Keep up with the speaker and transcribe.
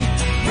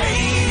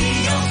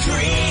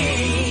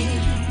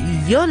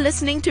You're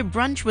listening to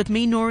Brunch with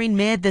me, Noreen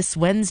Mayer, this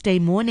Wednesday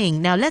morning.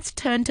 Now let's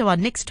turn to our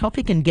next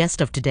topic and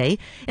guest of today.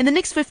 In the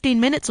next 15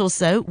 minutes or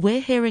so,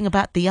 we're hearing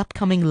about the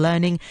upcoming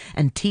Learning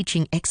and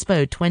Teaching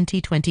Expo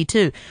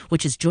 2022,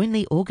 which is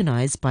jointly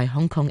organized by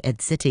Hong Kong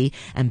EdCity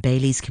and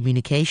Bailey's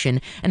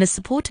Communication and is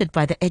supported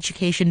by the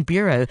Education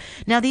Bureau.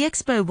 Now the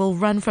expo will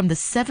run from the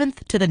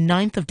 7th to the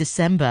 9th of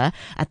December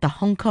at the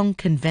Hong Kong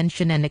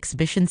Convention and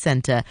Exhibition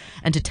Centre.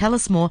 And to tell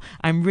us more,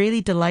 I'm really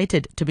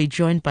delighted to be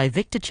joined by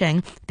Victor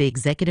Cheng, the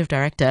Executive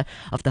Director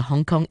of the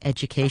Hong Kong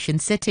Education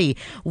City.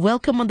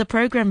 Welcome on the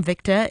program,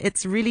 Victor.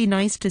 It's really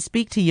nice to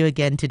speak to you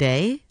again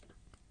today.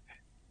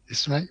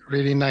 It's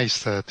really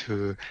nice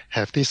to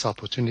have this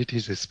opportunity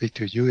to speak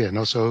to you and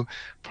also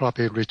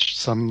probably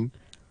reach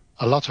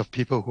a lot of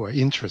people who are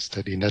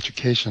interested in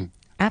education.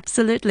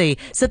 Absolutely.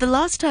 So the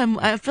last time,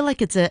 I feel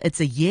like it's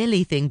a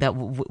yearly thing that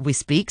we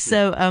speak.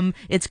 So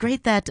it's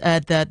great that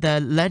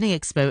the Learning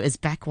Expo is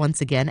back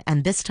once again,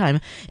 and this time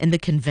in the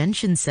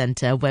convention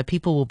center where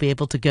people will be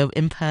able to go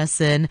in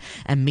person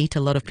and meet a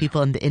lot of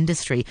people in the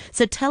industry.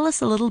 So tell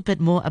us a little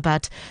bit more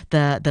about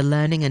the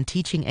Learning and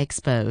Teaching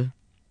Expo.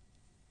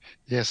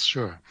 Yes,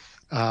 sure.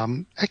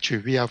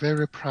 Actually, we are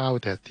very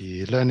proud that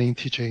the Learning and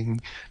Teaching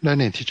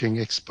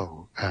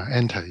Expo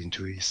entered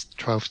into its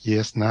 12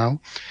 years now.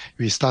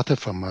 We started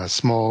from a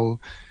small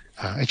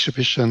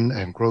exhibition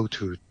and grow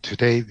to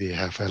today. We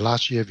have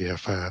last year we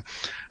have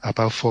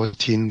about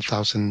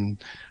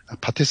 14,000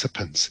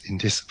 participants in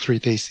this 3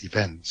 days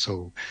event.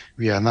 So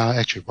we are now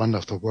actually one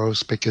of the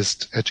world's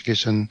biggest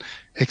education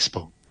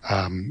expo,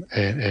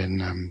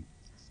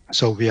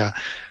 so we are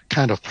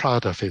kind of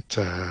proud of it.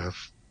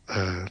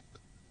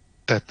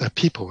 That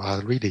people are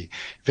really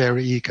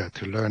very eager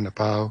to learn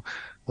about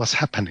what's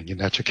happening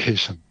in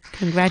education.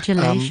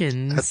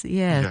 Congratulations.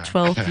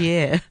 12th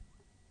year.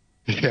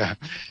 Yeah.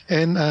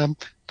 And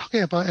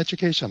talking about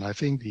education, I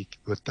think we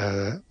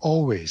would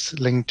always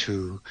link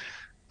to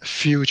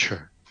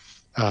future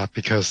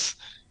because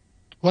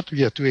what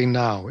we are doing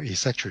now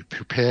is actually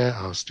prepare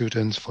our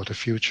students for the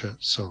future.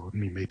 So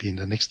maybe in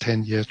the next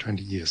 10 years,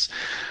 20 years.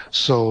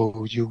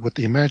 So you would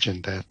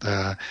imagine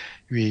that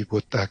we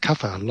would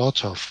cover a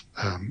lot of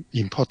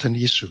important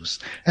issues.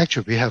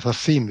 Actually, we have a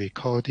theme. We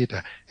called it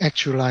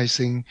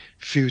actualizing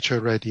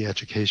future-ready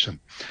education.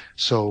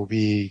 So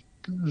we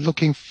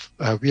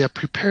are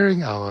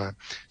preparing our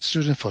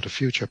students for the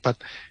future,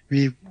 but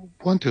we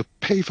want to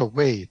pave a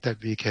way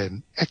that we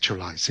can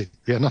actualize it.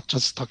 We are not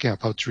just talking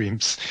about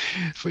dreams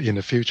in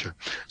the future.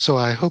 So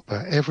I hope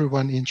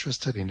everyone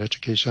interested in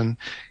education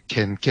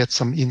can get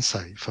some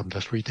insight from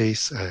the 3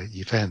 days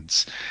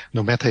events,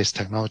 no matter it's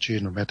technology,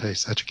 no matter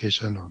it's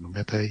education, or no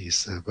matter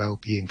it's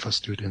well-being for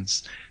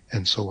students,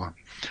 and so on.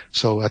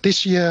 So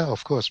this year,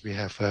 of course, we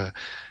have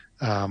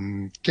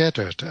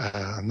gathered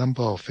a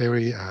number of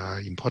very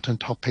important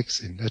topics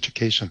in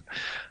education.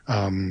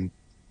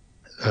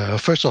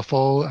 First of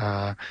all,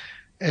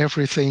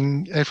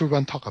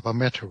 everyone talk about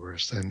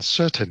metaverse, and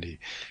certainly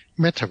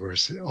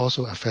metaverse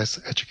also affects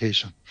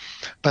education.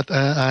 But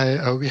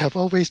we have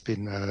always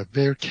been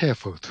very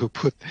careful to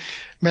put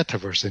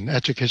metaverse and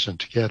education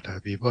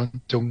together.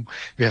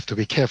 We have to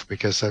be careful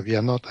because we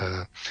are not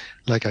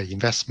like an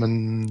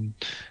investment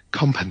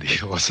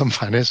company or some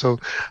financial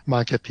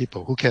market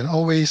people who can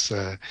always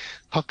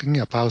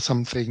talking about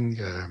something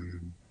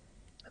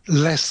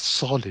less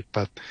solid,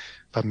 but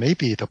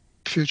maybe the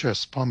future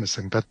is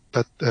promising. But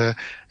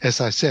as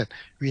I said,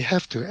 we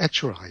have to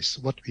actualize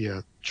what we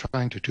are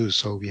trying to do.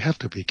 So we have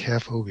to be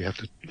careful. We have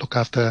to look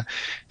after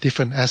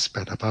different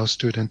aspects about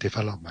student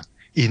development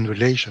in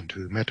relation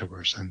to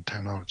metaverse and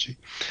technology.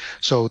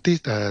 So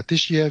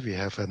this year we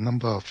have a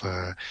number of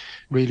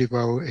really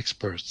well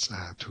experts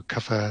to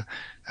cover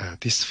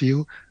this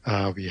field.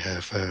 We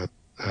have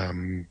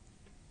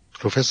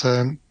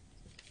Professor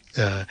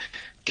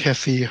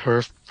Kathy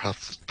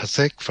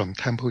Pasek from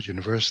Temple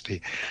University.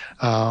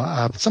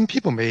 Some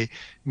people may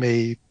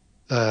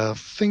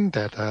think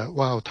that,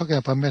 wow, talking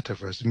about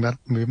metaverse,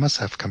 we must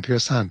have computer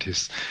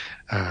scientists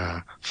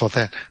for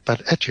that.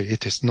 But actually,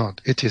 it is not.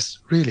 It is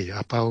really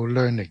about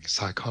learning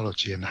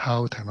psychology and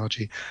how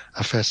technology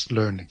affects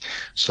learning.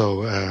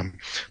 So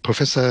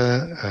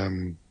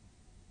Professor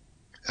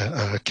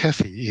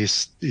Kathy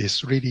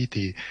is really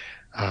the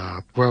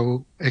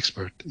world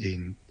expert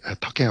in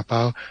talking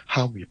about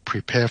how we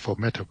prepare for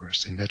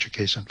metaverse in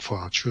education for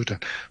our children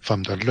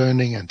from the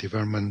learning and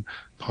development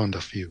point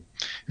of view.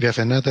 We have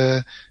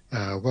another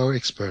world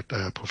expert,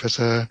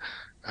 Professor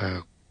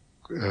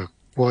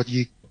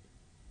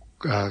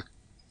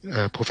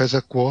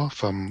Professor Guo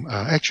from,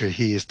 actually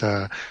he is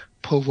the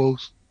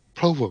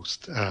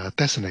provost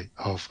designate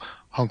of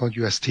Hong Kong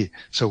UST.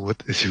 So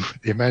as you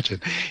would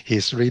imagine,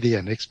 he's really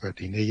an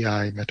expert in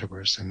AI,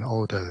 metaverse, and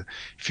all the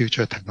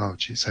future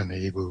technologies, and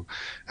he will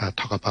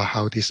talk about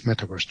how this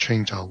metaverse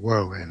change our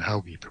world and how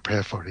we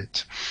prepare for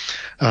it.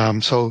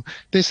 So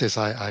this is,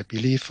 I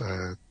believe,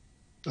 a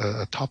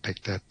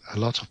topic that a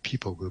lot of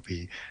people will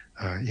be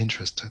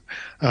interested.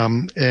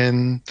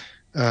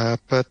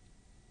 But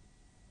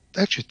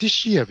actually,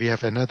 this year we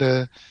have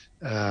another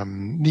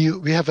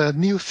we have a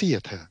new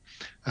theater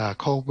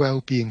called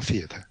Well-being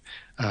Theater.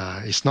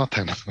 It's not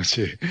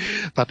technology,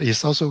 but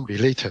it's also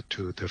related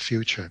to the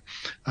future.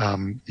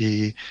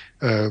 We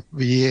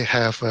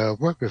have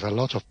worked with a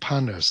lot of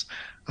partners,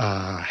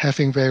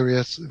 having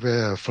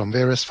from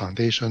various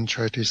foundation,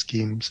 charity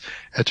schemes,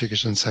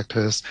 education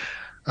sectors,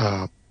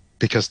 uh,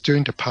 because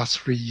during the past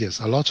 3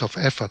 years, a lot of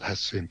effort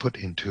has been put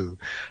into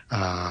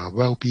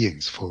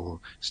well-beings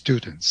for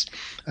students.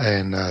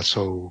 And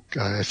so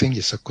I think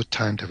it's a good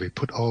time that we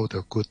put all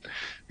the good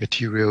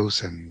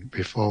materials and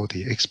with all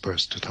the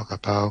experts to talk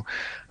about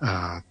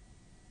uh,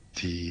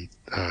 the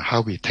how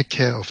we take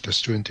care of the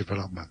student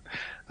development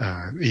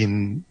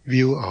in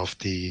view of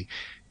the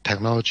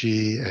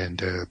technology and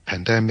the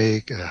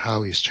pandemic,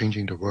 how it's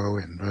changing the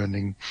world and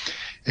learning.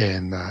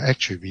 And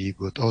actually, we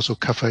would also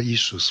cover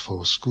issues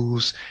for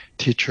schools,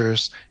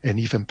 teachers, and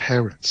even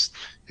parents,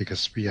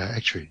 because we are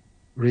actually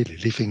really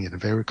living in a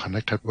very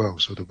connected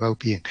world. So the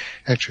well-being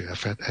actually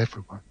affect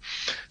everyone.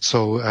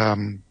 So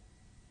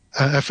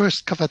I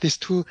first cover these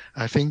two,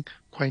 I think,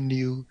 quite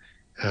new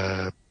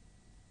uh,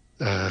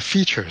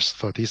 features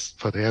for the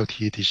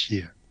LTE this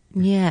year.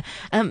 Yeah.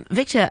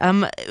 Victor,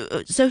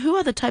 so who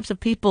are the types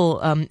of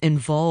people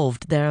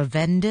involved? There are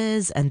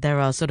vendors and there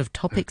are sort of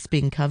topics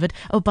being covered.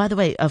 Oh, by the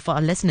way, for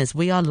our listeners,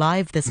 we are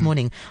live this Mm,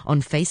 morning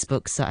on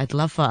Facebook, so I'd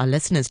love for our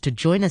listeners to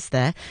join us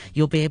there.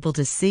 You'll be able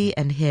to see mm,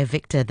 and hear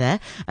Victor there.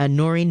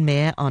 Noreen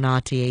Mayer on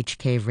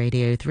RTHK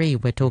Radio 3.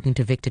 We're mm, talking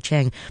to Victor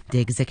Cheng, the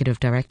Executive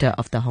Director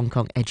of the Hong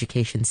Kong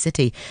Education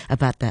City,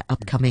 about the mm,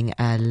 upcoming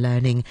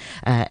Learning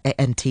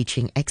and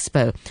Teaching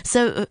Expo.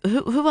 So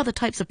who are the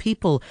types of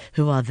people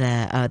who are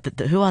there?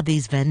 Who are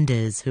these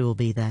vendors who will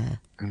be there?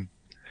 mm.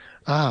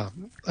 Ah,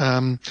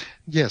 um,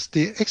 yes,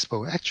 the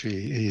Expo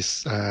actually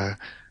is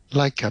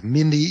like a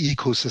mini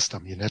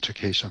ecosystem in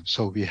education.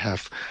 So we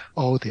have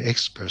all the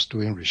experts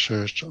doing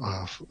research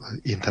of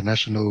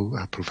international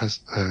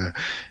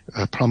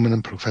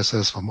prominent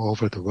professors from all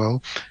over the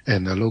world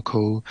and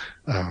local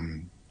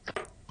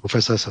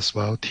professors as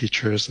well,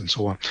 teachers and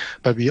so on.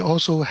 But we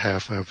also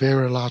have a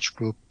very large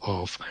group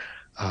of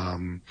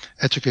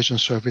education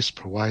service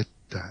provider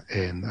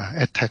and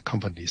edtech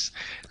companies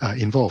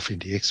involved in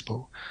the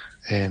expo.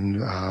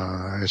 And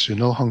as you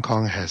know, Hong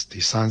Kong has the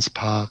Science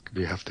Park,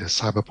 we have the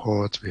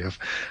Cyberport, we have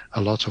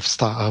a lot of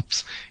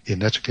startups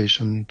in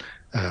education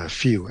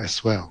field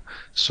as well.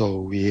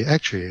 So we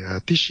actually,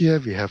 this year,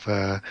 we have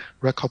a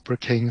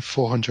record-breaking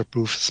 400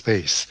 booth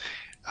space.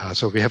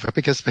 So we have a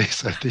bigger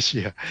space this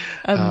year.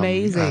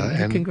 Amazing. And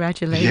yes,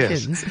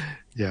 Congratulations.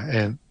 yeah,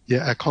 and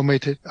yeah,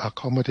 accommodated.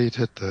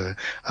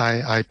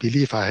 I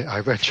believe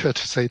I venture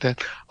to say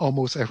that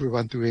almost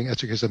everyone doing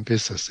education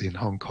business in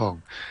Hong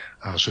Kong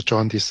should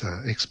join this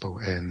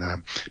expo,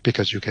 and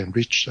because you can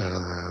reach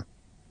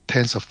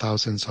tens of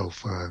thousands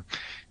of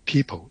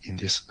people in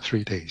these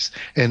 3 days,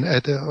 and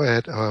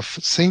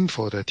same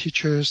for the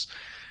teachers.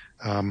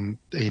 In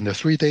the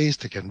 3 days,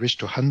 they can reach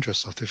to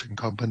hundreds of different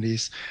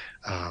companies,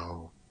 uh,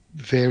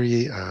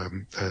 very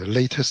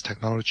latest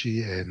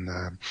technology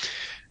and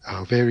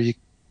very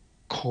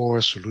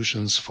core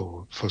solutions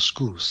for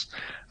schools,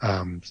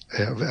 and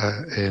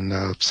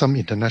some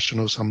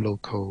international, some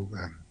local.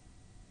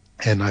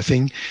 And I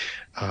think,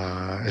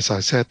 as I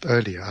said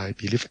earlier, I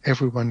believe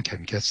everyone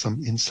can get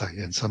some insight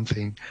and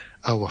something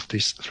out of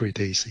this 3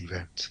 days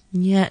event.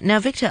 Yeah. Now,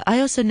 Victor, I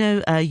also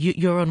know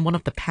you're on one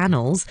of the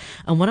panels,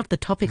 and one of the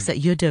topics Mm, that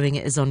you're doing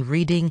is on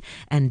reading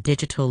and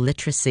digital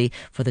literacy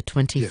for the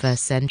 21st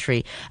yes,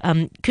 century.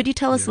 Could you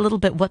tell us a yeah. little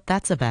bit what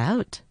that's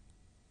about?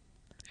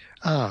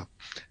 Ah,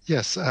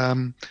 yes.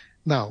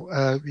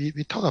 Now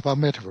we talk about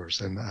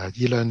metaverse and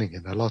e-learning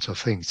and a lot of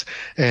things,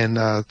 and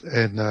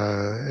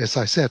as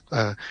I said,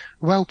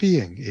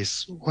 well-being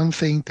is one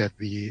thing that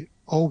we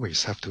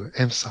always have to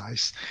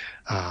emphasize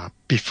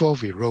before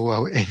we roll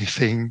out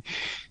anything,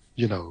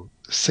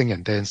 sing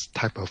and dance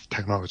type of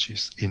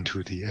technologies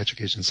into the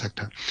education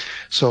sector.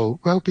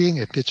 So well-being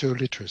and digital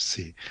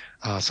literacy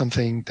are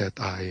something that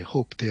I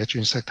hope the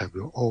education sector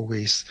will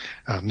always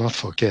not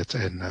forget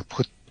and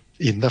put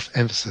enough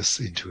emphasis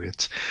into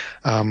it.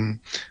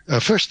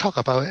 First, talk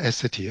about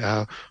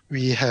SCT.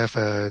 We have,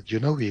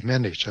 we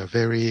manage a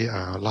very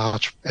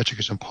large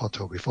education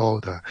portal with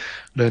all the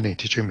learning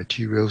teaching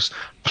materials,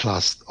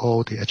 plus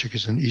all the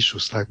education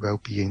issues like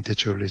well-being,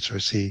 digital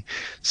literacy,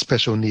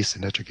 special needs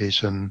in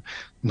education,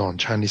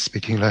 non-Chinese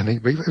speaking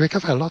learning. We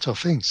cover a lot of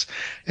things.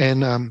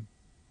 And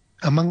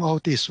among all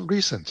these,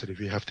 recently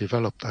we have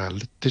developed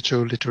a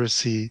digital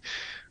literacy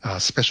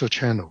special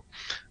channel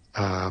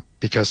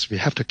because we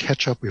have to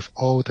catch up with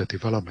all the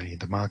development in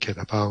the market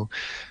about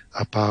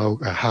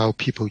how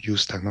people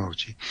use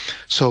technology.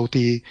 So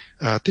the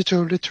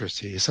digital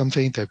literacy is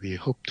something that we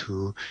hope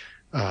to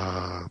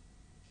uh,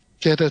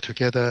 gather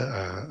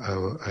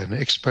together an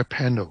expert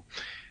panel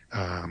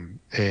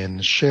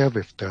and share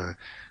with the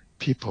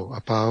people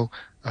about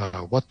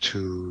what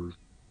to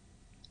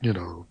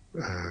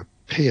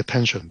pay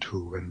attention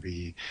to when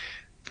we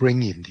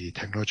bring in the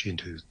technology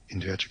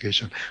into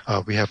education.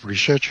 We have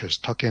researchers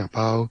talking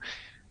about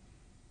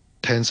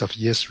tens of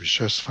years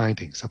research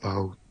findings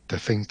about the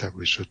things that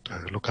we should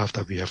look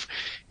after. We have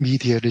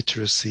media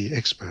literacy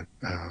expert,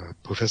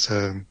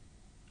 Professor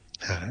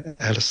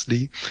Alice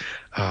Lee.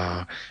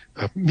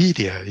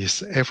 Media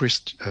is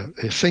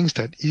things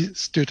that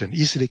student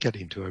easily get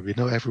into. We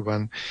know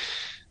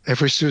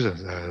every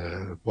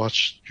student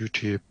watch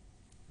YouTube,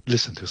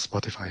 listen to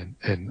Spotify,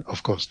 and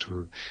of course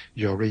to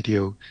your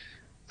radio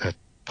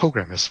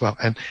program as well.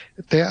 And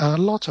there are a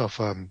lot of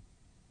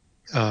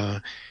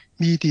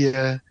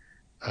media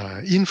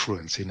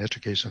influence in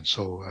education.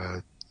 So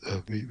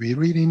we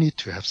really need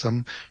to have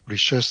some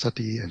research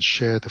study and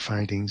share the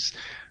findings,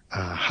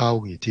 how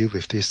we deal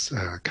with this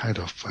kind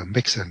of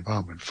mixed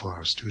environment for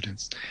our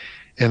students.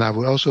 And I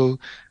will also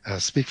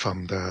speak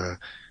from the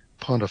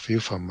point of view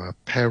from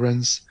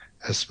parents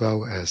as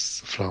well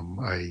as from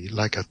a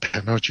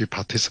technology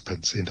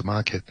participants in the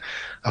market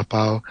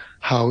about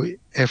how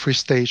every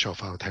stage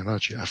of our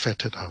technology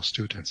affected our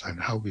students and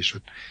how we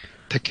should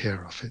take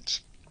care of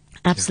it.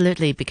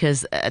 Absolutely,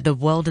 because the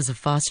world is a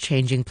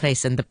fast-changing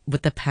place, and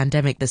with the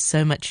pandemic, there's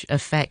so much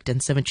effect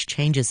and so much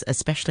changes,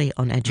 especially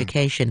on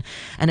education.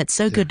 And it's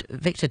so good,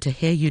 Victor, to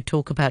hear you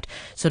talk about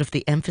sort of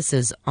the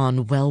emphasis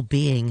on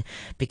well-being,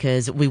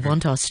 because we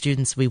want our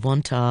students, we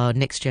want our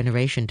next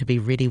generation to be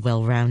really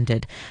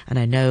well-rounded. And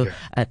I know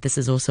this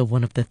is also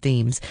one of the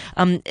themes.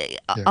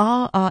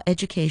 Are our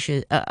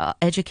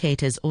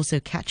educators also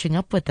catching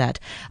up with that?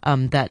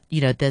 That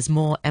there's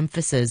more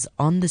emphasis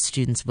on the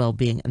students'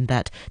 well-being, and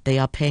that they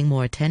are paying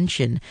more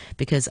attention,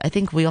 because I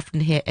think we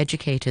often hear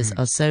educators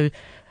are so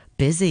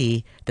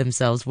busy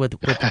themselves with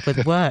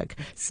work.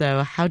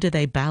 So how do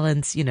they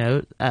balance,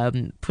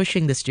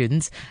 pushing the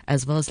students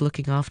as well as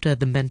looking after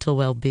the mental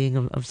well-being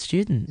of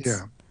students?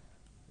 Yeah.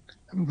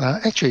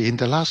 Actually, in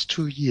the last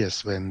 2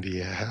 years, when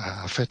we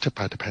are affected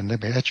by the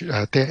pandemic,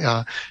 there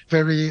are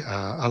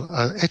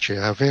actually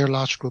a very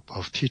large group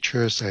of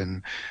teachers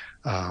and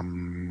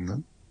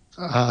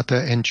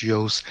other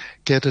NGOs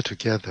gather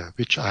together,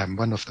 which I'm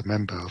one of the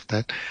members of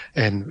that.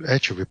 And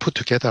actually, we put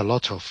together a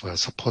lot of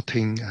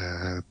supporting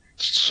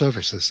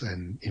services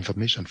and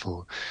information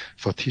for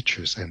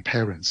teachers and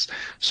parents.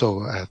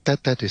 So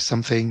that is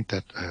something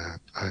that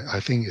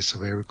I think is a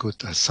very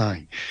good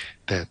sign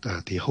that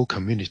the whole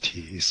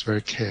community is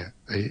very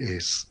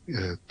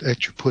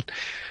actually put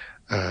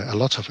a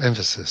lot of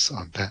emphasis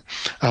on that.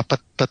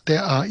 But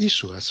there are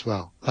issues as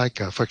well. Like,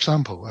 for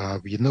example,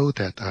 we know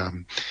that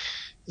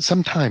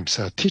sometimes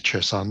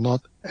teachers are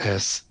not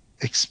as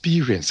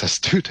experienced as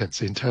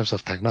students in terms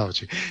of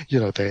technology.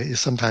 There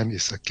is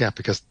sometimes a gap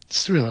because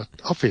students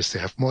obviously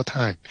have more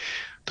time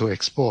to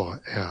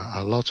explore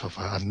a lot of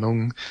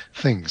unknown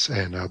things,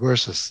 and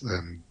versus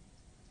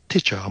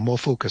teachers are more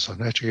focused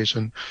on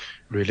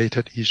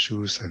education-related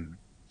issues and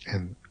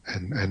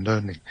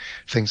learning,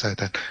 things like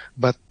that.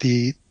 But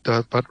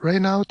but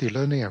right now the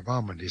learning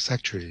environment is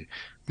actually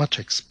much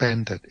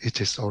expanded. It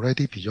is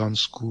already beyond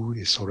school.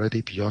 It's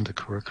already beyond the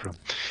curriculum.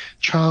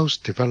 Child's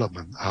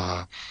development,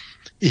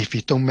 if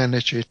we don't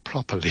manage it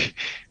properly,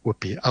 would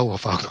be out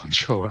of our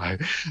control. I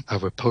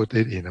would put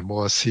it in a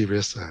more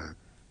serious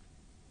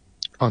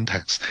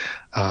context.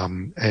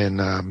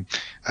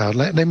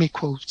 Let me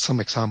quote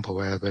some example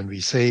where when we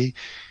say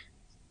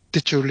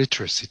digital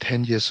literacy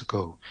 10 years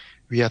ago,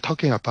 we are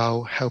talking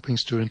about helping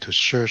students to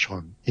search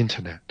on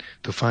internet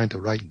to find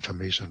the right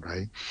information,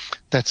 right?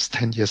 That's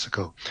 10 years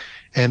ago.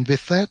 And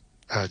with that,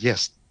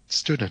 yes,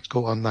 students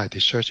go online, they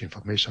search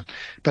information.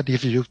 But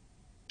if you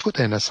put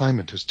an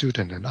assignment to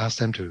students and ask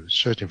them to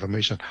search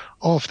information,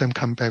 all of them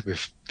come back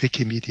with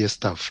Wikimedia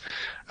stuff.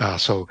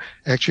 So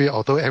actually,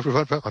 although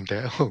everyone work on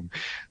their own,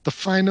 the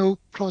final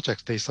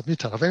projects they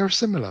submitted are very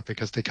similar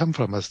because they come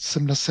from a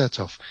similar set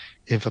of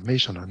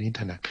information on the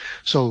internet.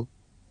 So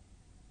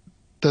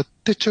the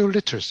digital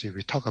literacy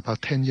we talked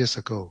about 10 years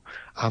ago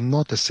are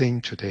not the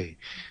same today.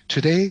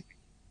 Today,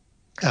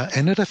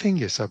 another thing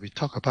is that we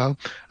talk about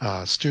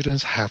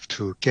students have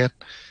to get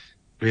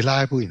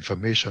reliable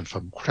information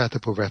from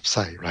credible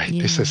website, right?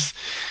 Yeah.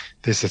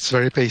 This is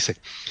very basic,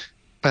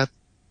 but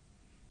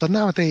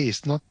nowadays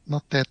it's not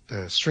that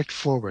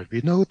straightforward.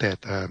 We know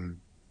that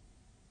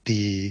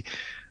the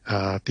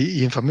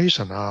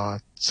information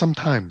are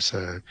sometimes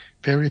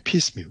very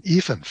piecemeal,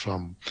 even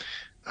from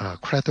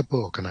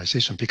credible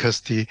organization, because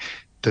the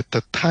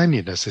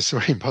timeliness is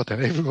very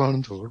important.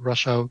 Everyone will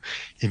rush out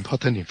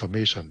important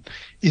information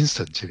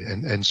instantly,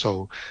 and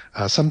so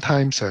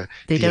sometimes they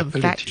the don't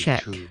ability fact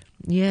check.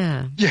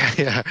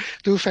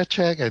 Do fact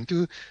check and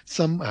do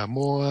some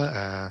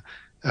more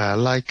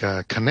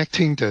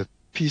connecting the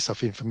piece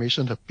of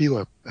information to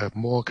build a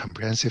more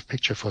comprehensive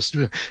picture for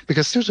students,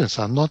 because students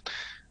are not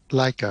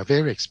like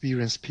very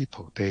experienced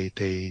people. They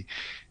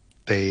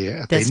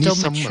need still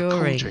some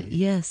maturing. coaching.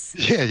 Yes.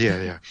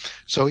 Yeah.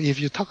 So if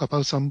you talk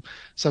about some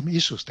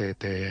issues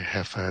they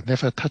have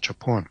never touched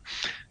upon,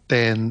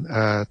 then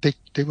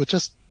they would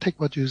just take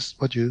what you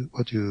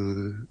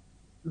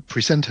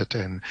presented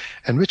and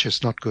which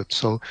is not good.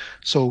 So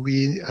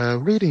we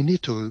really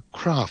need to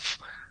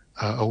craft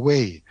a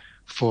way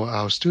for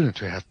our students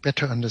to have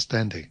better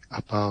understanding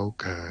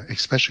about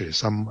especially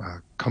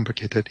some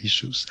complicated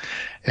issues.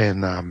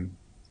 And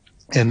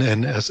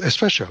and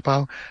especially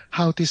about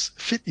how this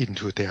fit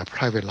into their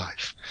private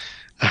life.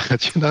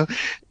 You know,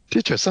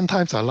 teachers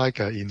sometimes are like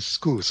in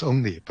schools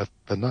only, but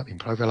not in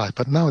private life.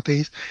 But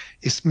nowadays,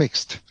 it's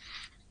mixed.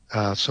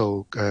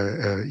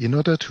 In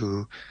order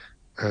to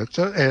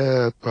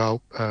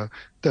well,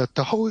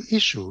 the whole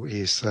issue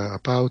is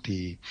about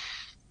the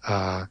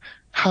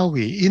how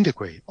we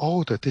integrate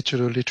all the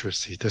digital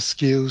literacy, the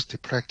skills, the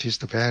practice,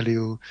 the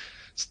value,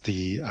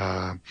 the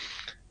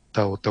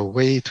the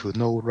way to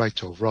know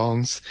right or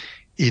wrongs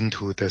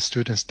into the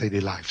students' daily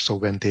life. So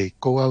when they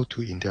go out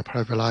to in their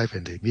private life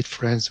and they meet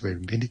friends,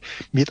 when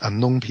meet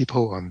unknown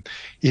people on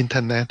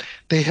internet,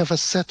 they have a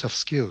set of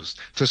skills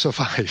to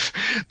survive.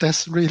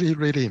 That's really,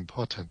 really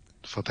important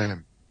for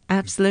them.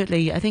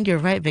 Absolutely. I think you're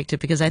right, Victor,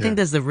 because I think Yeah,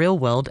 there's the real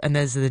world and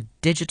there's the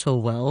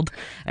digital world,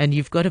 and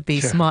you've got to be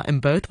yeah, smart in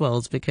both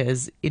worlds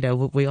because,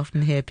 we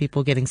often hear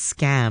people getting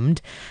scammed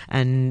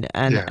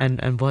yeah.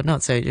 and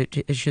whatnot. So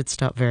it should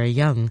start very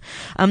young.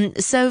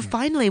 So Mm,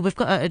 finally, we've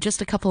got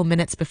just a couple of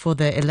minutes before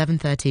the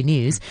 11:30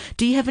 news. mm.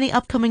 Do you have any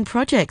upcoming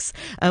projects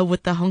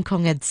with the Hong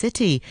Kong Ed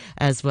City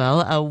as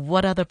well?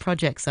 What other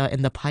projects are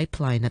in the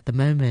pipeline at the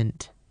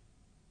moment?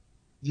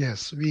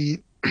 Yes,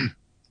 we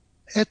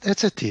at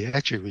SAT,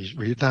 actually,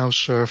 we now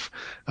serve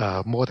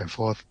more than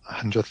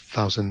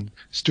 400,000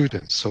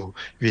 students. So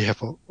we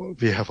have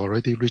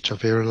already reached a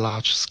very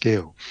large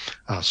scale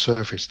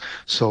service.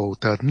 So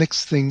the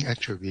next thing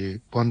actually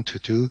we want to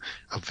do,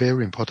 a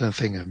very important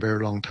thing and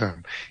very long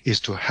term,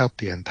 is to help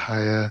the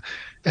entire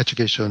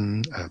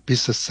education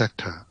business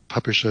sector,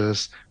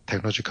 publishers,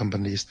 technology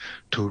companies,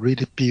 to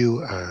really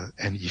build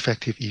an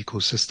effective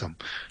ecosystem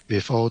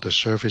with all the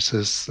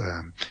services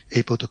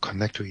able to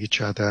connect to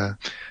each other,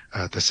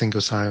 the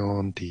single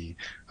sign-on, the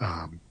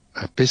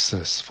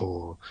business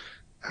for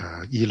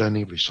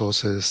e-learning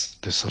resources,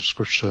 the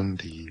subscription,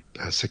 the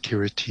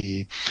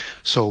security.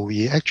 So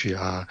we actually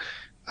are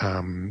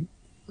um,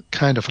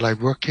 kind of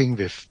like working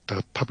with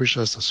the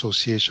Publishers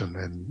Association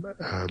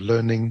and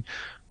learning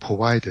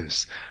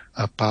providers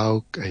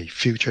about a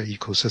future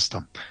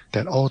ecosystem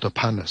that all the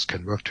partners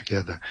can work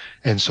together.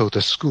 And so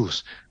the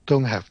schools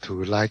don't have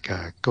to like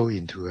go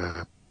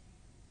into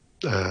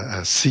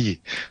sea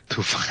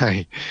to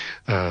find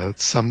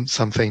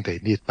something they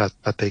need, but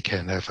they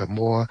can have a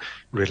more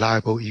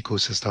reliable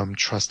ecosystem,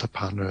 trusted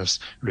partners,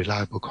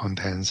 reliable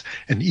contents,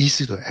 and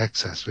easy to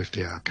access with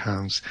their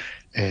accounts,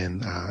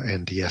 and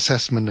the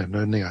assessment and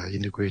learning are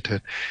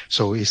integrated.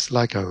 So it's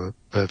like a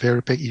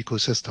very big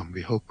ecosystem.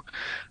 We hope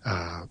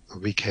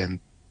we can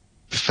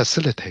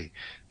facilitate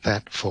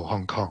that for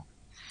Hong Kong.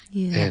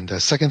 Yeah. And the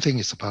second thing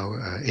is about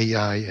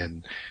AI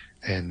and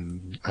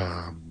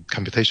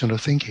computational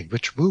thinking,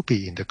 which will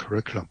be in the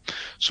curriculum.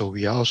 So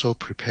we are also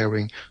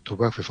preparing to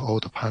work with all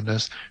the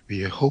partners.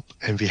 We hope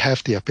and we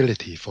have the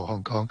ability for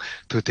Hong Kong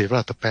to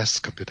develop the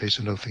best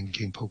computational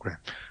thinking program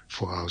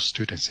for our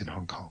students in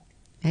Hong Kong.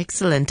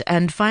 Excellent.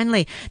 And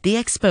finally, the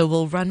Expo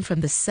will run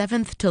from the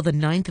 7th till the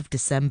 9th of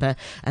December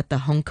at the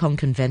Hong Kong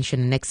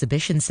Convention and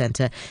Exhibition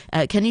Centre.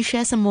 Can you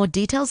share some more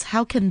details?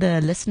 How can the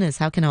listeners,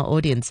 how can our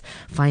audience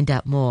find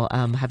out more?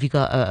 Have you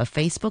got a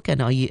Facebook and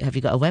have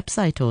you got a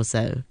website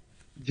also?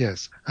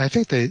 Yes, I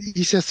think the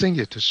easiest thing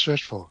is to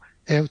search for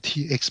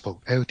LT Expo,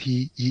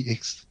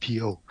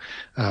 LTEXPO.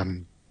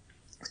 Um,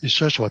 you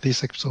search for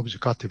this Expo, you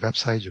got the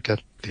website, you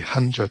get the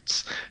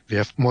hundreds. We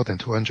have more than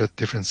 200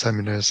 different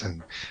seminars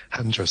and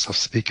hundreds of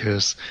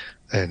speakers,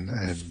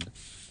 and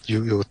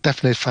you'll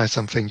definitely find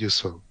something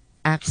useful.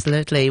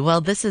 Absolutely. Well,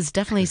 this is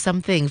definitely Okay.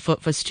 something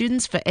for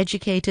students, for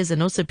educators,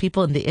 and also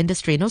people in the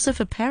industry, and also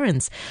for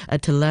parents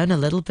to learn a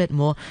little bit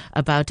more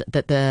about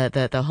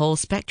the whole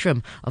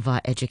spectrum of our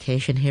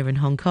education here in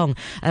Hong Kong.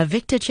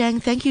 Victor Cheng,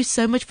 thank you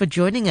so much for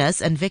joining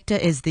us. And Victor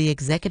is the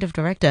Executive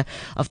Director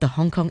of the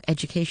Hong Kong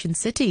Education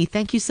City.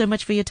 Thank you so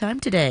much for your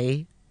time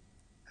today.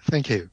 Thank you.